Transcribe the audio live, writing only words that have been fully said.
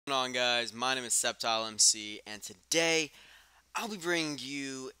On guys, my name is Septile MC, and today I'll be bringing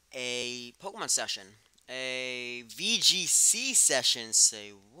you a Pokemon session, a VGC session.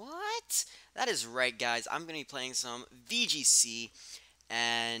 Say what? That is right, guys. I'm going to be playing some VGC,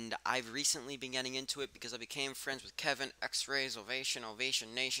 and I've recently been getting into it because I became friends with Kevin, X-Rays, Ovation,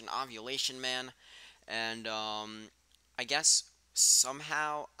 Ovation Nation, Ovulation Man, and I guess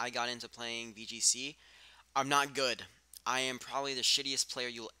somehow I got into playing VGC. I'm not good. I am probably the shittiest player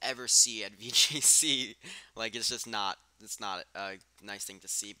you'll ever see at VGC. Like, it's just not. It's not a nice thing to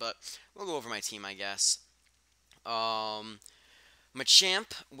see. But we'll go over my team, I guess. Um,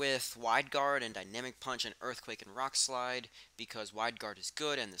 Machamp with Wide Guard and Dynamic Punch and Earthquake and Rock Slide because Wide Guard is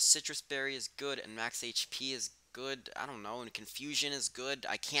good and the Citrus Berry is good and Max HP is good. I don't know, and Confusion is good.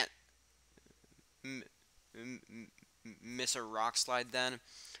 I can't miss a Rock Slide then.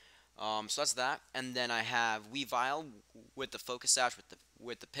 So that's that, and then I have Weavile with the Focus Sash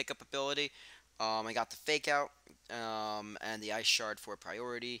with the pickup ability. I got the Fake Out and the Ice Shard for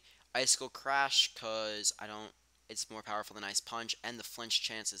priority. Icicle Crash because I don't. It's more powerful than Ice Punch, and the flinch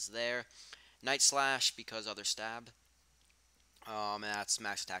chance is there. Night Slash because other stab. And that's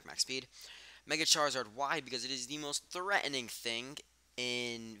max attack, max speed. Mega Charizard Y because it is the most threatening thing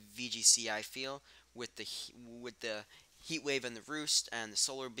in VGC. I feel with the Heat Wave and the Roost and the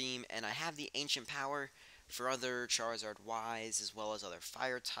Solar Beam, and I have the Ancient Power for other Charizard Ys as well as other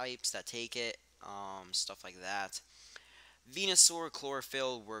fire types that take it, stuff like that. Venusaur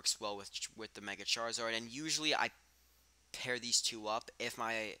Chlorophyll works well with the Mega Charizard, and usually I pair these two up if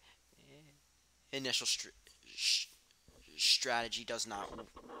my initial strategy does not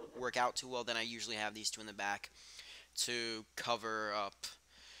work out too well. Then I usually have these two in the back to cover up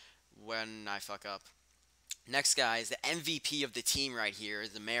when I fuck up. Next, guys, the MVP of the team right here is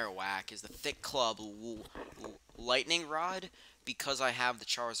the Marowak, is the Thick Club Lightning Rod, because I have the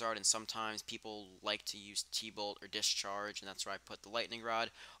Charizard, and sometimes people like to use T-Bolt or Discharge, and that's where I put the Lightning Rod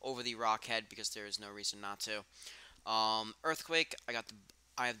over the Rock Head, because there is no reason not to. Earthquake, I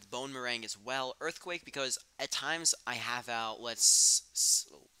have the Bone Meringue as well. Earthquake, because at times I have out, let's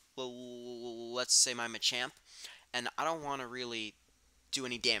say my Machamp, and I don't want to really do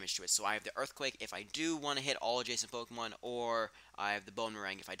any damage to it. So I have the Earthquake if I do want to hit all adjacent Pokemon, or I have the Bone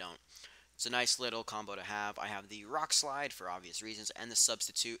Meringue if I don't. It's a nice little combo to have. I have the Rock Slide for obvious reasons, and the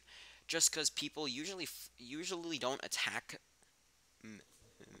Substitute, just because people usually don't attack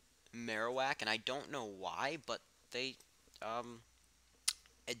Marowak, and I don't know why, but they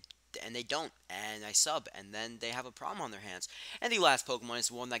and they don't, and I sub, and then they have a problem on their hands. And the last Pokemon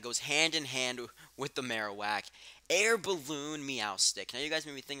is one that goes hand in hand with the Marowak, Air Balloon Meowstic. Now you guys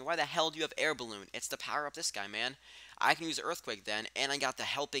may be thinking, why the hell do you have Air Balloon? It's to power up this guy, man. I can use Earthquake then, and I got the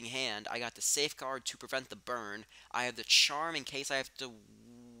Helping Hand, I got the Safeguard to prevent the burn, I have the Charm in case I have to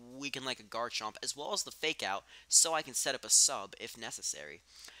weaken like a Garchomp, as well as the Fake Out, so I can set up a sub if necessary.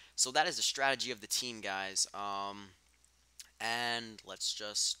 So that is the strategy of the team, guys. And let's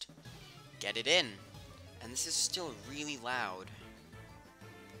just get it in. And this is still really loud.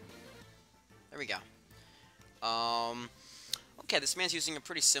 There we go. Okay, this man's using a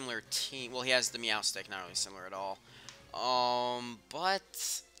pretty similar team. Well, he has the Meowstic, not really similar at all.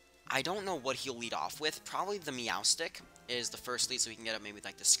 But I don't know what he'll lead off with. Probably the Meowstic is the first lead, so he can get up maybe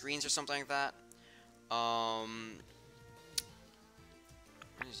like the screens or something like that. Why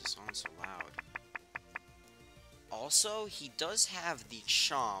is this on so loud? Also, he does have the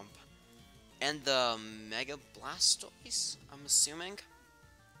Chomp and the Mega Blastoise, I'm assuming.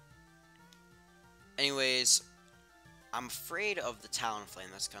 Anyways, I'm afraid of the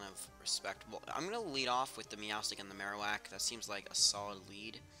Talonflame. That's kind of respectable. I'm going to lead off with the Meowstic and the Marowak. That seems like a solid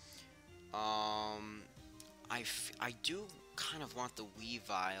lead. I do kind of want the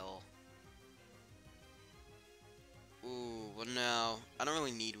Weavile. Ooh, well, no. I don't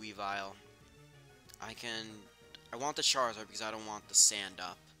really need Weavile. I want the Charizard because I don't want the Sand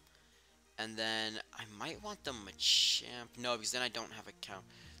Up. And then I might want the Machamp. No, because then I don't have a count.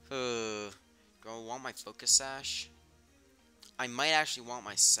 Do I want my Focus Sash? I might actually want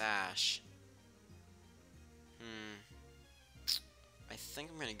my Sash. I think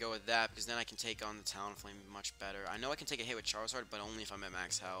I'm going to go with that because then I can take on the Talonflame much better. I know I can take a hit with Charizard, but only if I'm at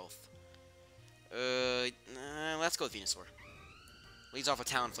max health. Let's go with Venusaur. Leads off with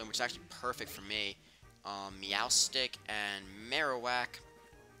Talonflame, which is actually perfect for me. Meowstic and Marowak.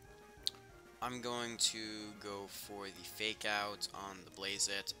 I'm going to go for the Fake Out on the Blaze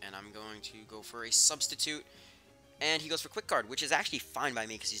It, and I'm going to go for a Substitute, and he goes for Quick Guard, which is actually fine by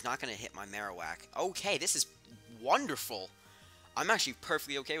me because he's not going to hit my Marowak. Okay, this is wonderful. I'm actually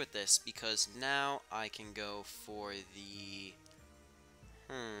perfectly okay with this because now I can go for the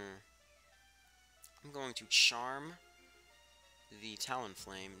going to Charm the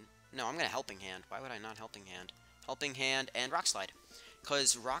Talonflame. No, I'm going to Helping Hand. Why would I not Helping Hand? Helping Hand and Rock Slide.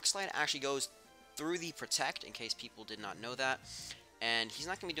 Because Rock Slide actually goes through the Protect, in case people did not know that. And he's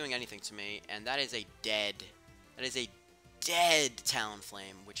not going to be doing anything to me. And that is a dead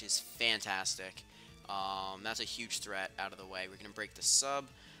Talonflame, which is fantastic. That's a huge threat out of the way. We're going to break the sub.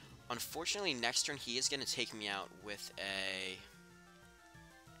 Unfortunately, next turn he is going to take me out with a...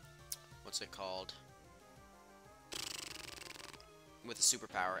 what's it called? With a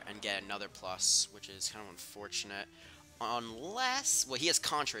superpower and get another plus, which is kind of unfortunate. Unless... well, he has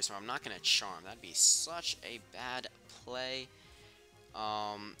Contrary, so I'm not going to Charm. That'd be such a bad play.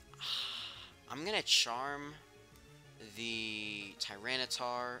 I'm going to Charm the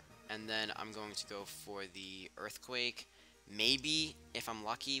Tyranitar, and then I'm going to go for the Earthquake. Maybe, if I'm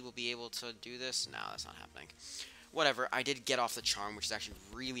lucky, we'll be able to do this. No, that's not happening. Whatever, I did get off the Charm, which is actually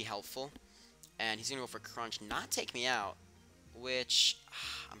really helpful. And he's going to go for Crunch, not take me out, which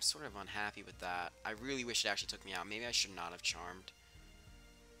I'm sort of unhappy with that. I really wish it actually took me out. Maybe I should not have Charmed.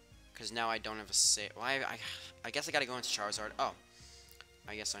 Because now I don't have a save. Well, I guess I got to go into Charizard. Oh,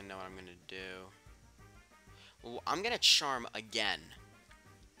 I guess I know what I'm going to do. Well, I'm going to Charm again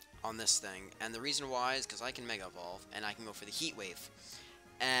on this thing, and the reason why is because I can Mega Evolve, and I can go for the Heat Wave.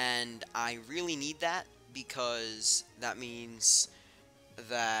 And I really need that, because that means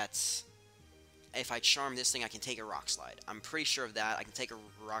that if I Charm this thing, I can take a Rock Slide. I'm pretty sure of that. I can take a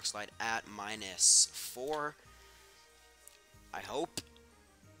Rock Slide at -4. I hope.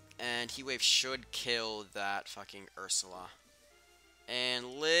 And Heat Wave should kill that fucking Ursula.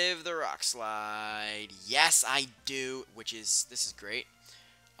 And live the Rock Slide. Yes, I do, this is great.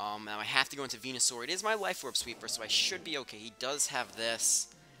 Now I have to go into Venusaur. It is my Life Orb Sweeper, so I should be okay. He does have this,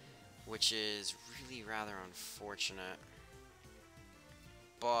 which is really rather unfortunate.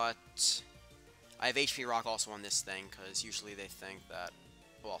 But I have HP Rock also on this thing, because usually they think that,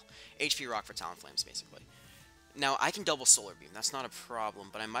 well, HP Rock for Talonflames, basically. Now, I can double Solar Beam. That's not a problem,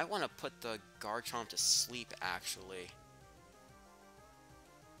 but I might want to put the Garchomp to sleep, actually.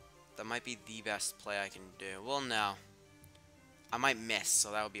 That might be the best play I can do. Well, no. I might miss,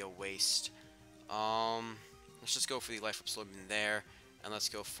 so that would be a waste. Let's just go for the Life Orb Solar Beam there, and let's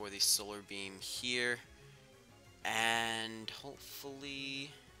go for the Solar Beam here. And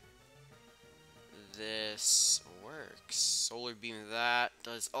hopefully this works. Solar Beam that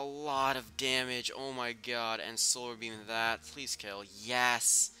does a lot of damage. Oh my god. And Solar Beam that. Please kill.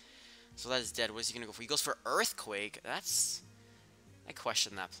 Yes. So that is dead. What is he going to go for? He goes for Earthquake. That's... I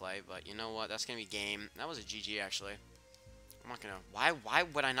question that play, but you know what? That's going to be game. That was a GG, actually. I'm not going to... Why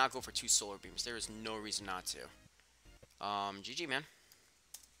would I not go for 2 Solar Beams? There is no reason not to. GG, man.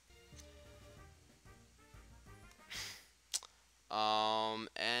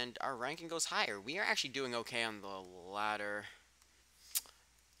 And our ranking goes higher. We are actually doing okay on the ladder.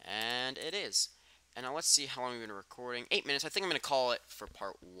 And it is. And now let's see how long we've been recording. 8 minutes. I think I'm going to call it for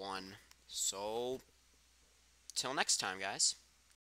part 1. So, till next time, guys.